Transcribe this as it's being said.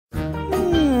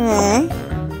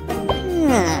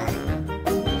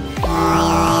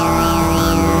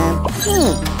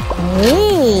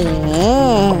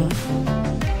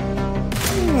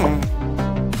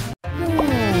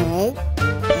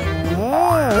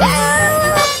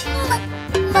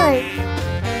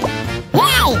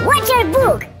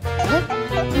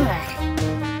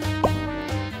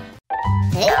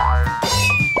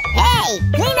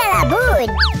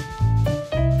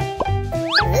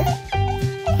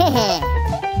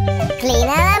Clean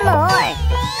al amor.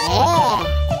 Yeah.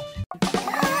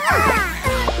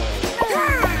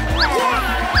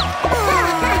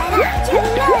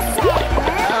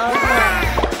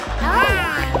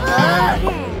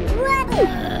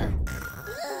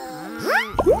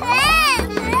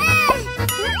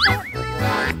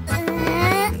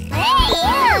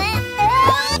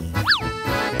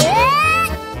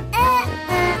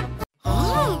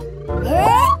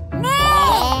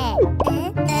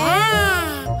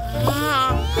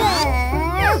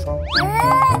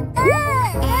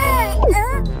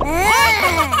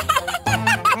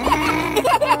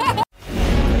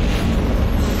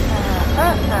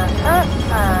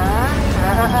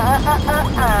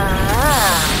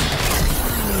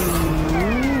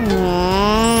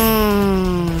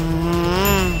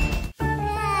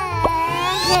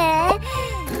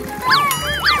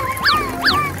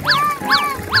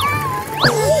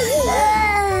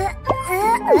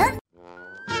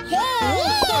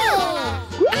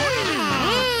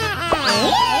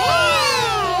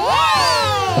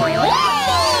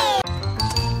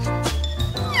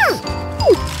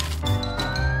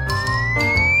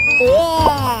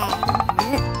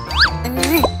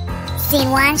 Scene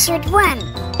one, shoot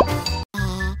one.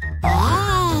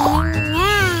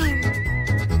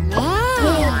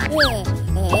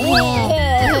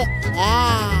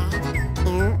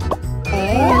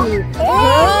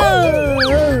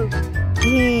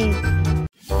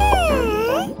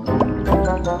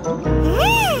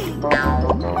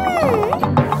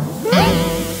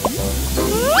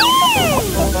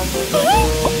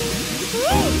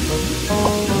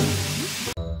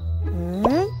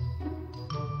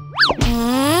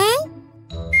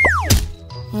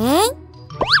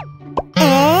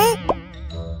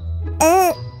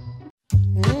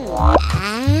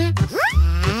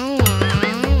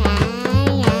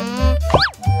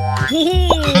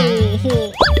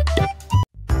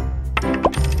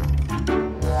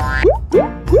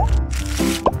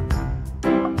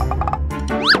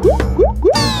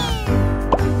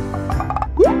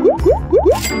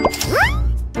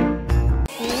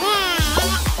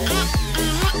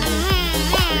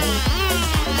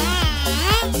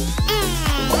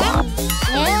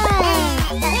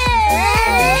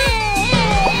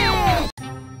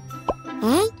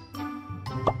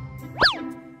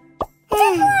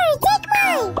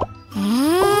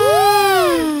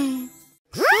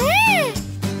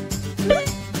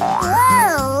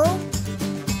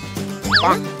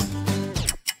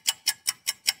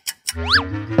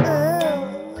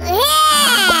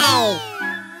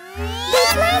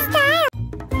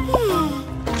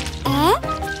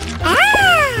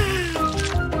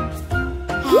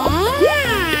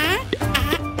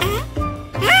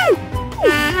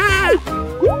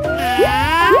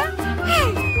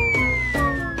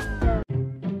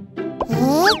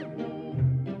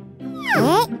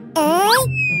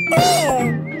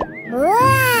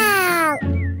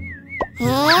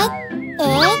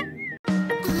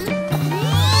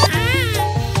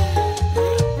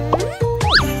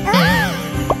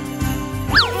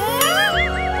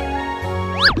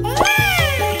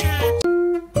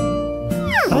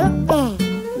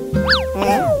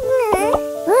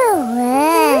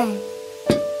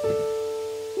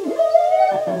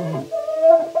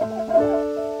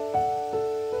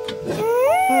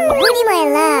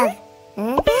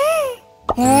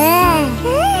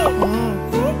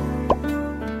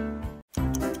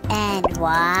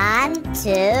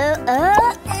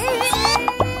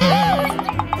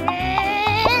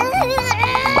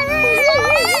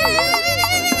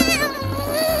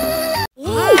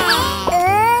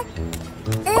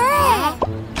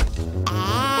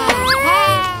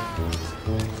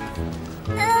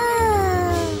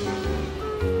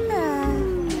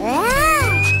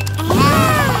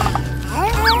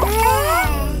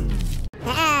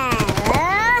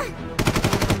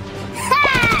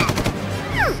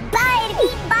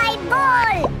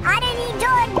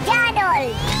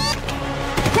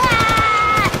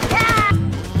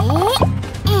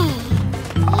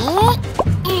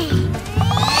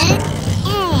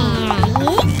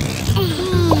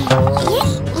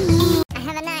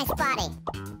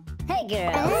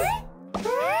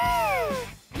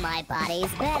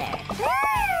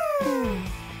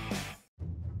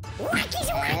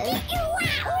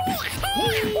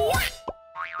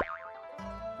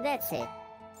 That's it.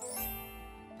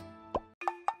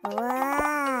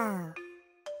 Wow.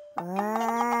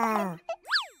 Wow.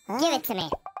 Give it to me.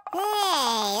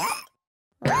 Hey.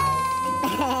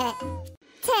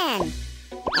 10.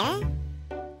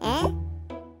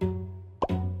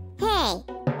 Hey,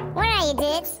 where are you,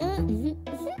 dudes?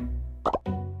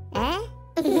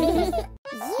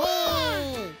 Yeah.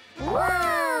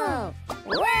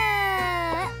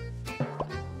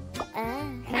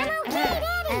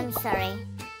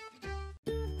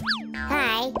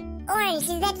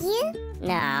 you?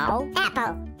 No.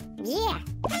 Apple. Yeah.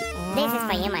 This is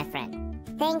for you, my friend.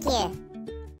 Thank you.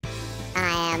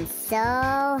 I am so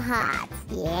hot.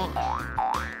 Yeah.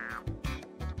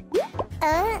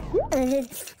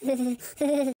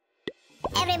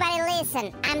 Everybody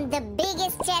listen. I'm the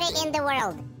biggest cherry in the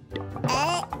world.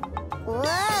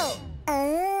 Whoa.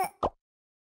 I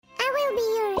will be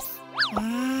yours.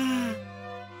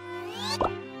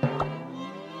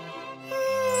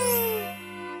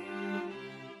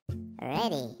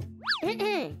 Ready.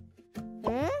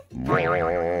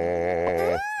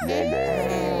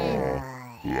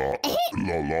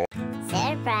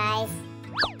 Surprise.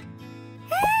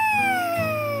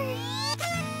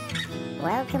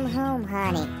 Welcome home,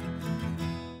 honey.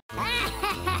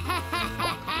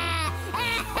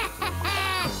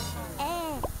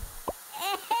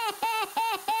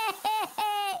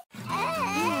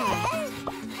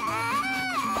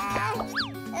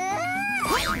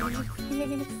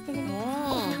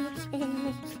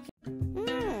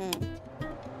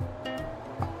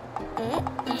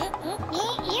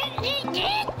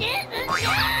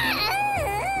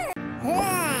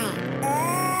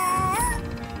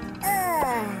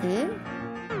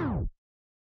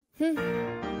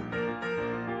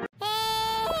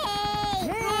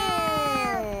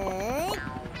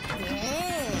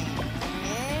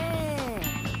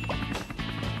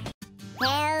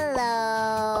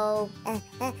 Hello.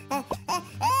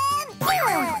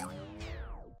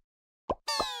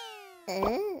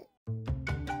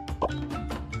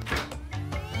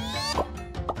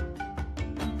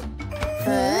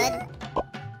 Food.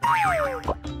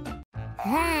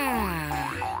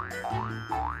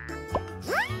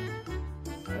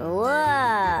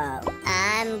 Whoa,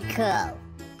 I'm cool.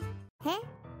 Huh?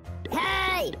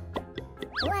 Hey!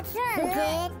 What's wrong,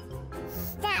 kid?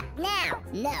 Stop now.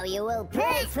 Now you will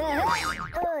pay for her.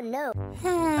 Oh no.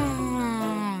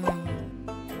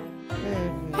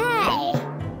 Hey!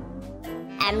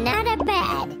 I'm not a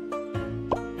bad.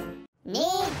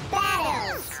 Need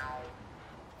battles.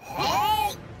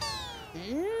 Hey!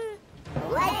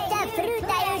 What the fruit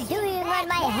are you doing on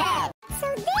my head? So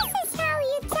this is how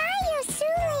you tie your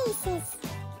shoelaces.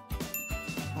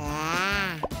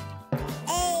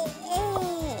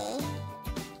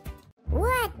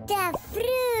 What the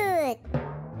fruit?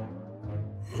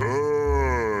 Dude!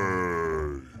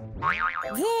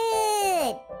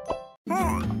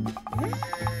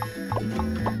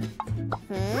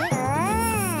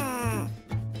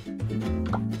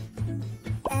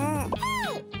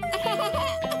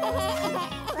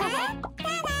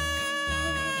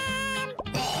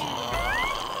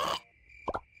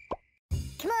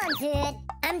 Come on, dude.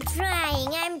 I'm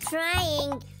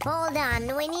trying. Hold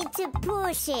on, we need to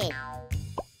push it.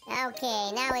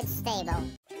 Okay, now it's stable.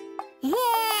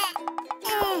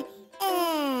 Hey!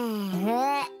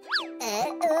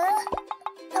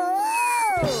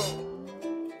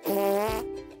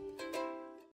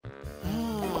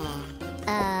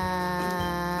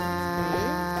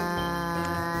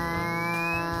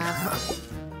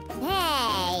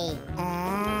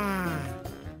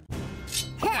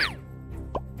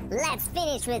 Let's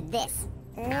finish with this.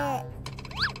 Yeah!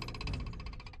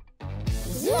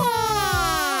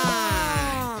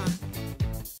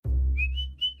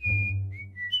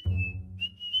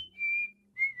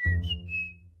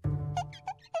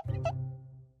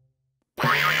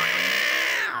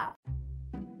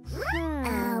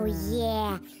 Oh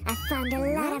yeah, I found a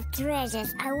lot of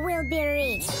treasures. I will be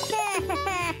rich.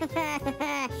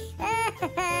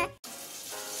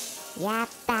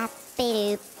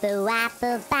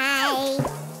 Yappa-be-doop-boo-wappa-bye.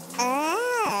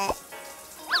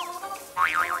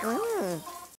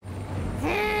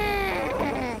 Hey!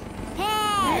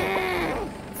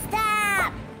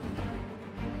 Stop!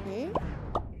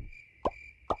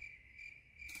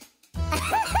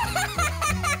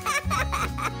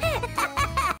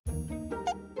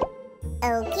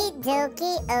 Okie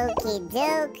dokie, okie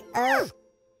doke. Oh.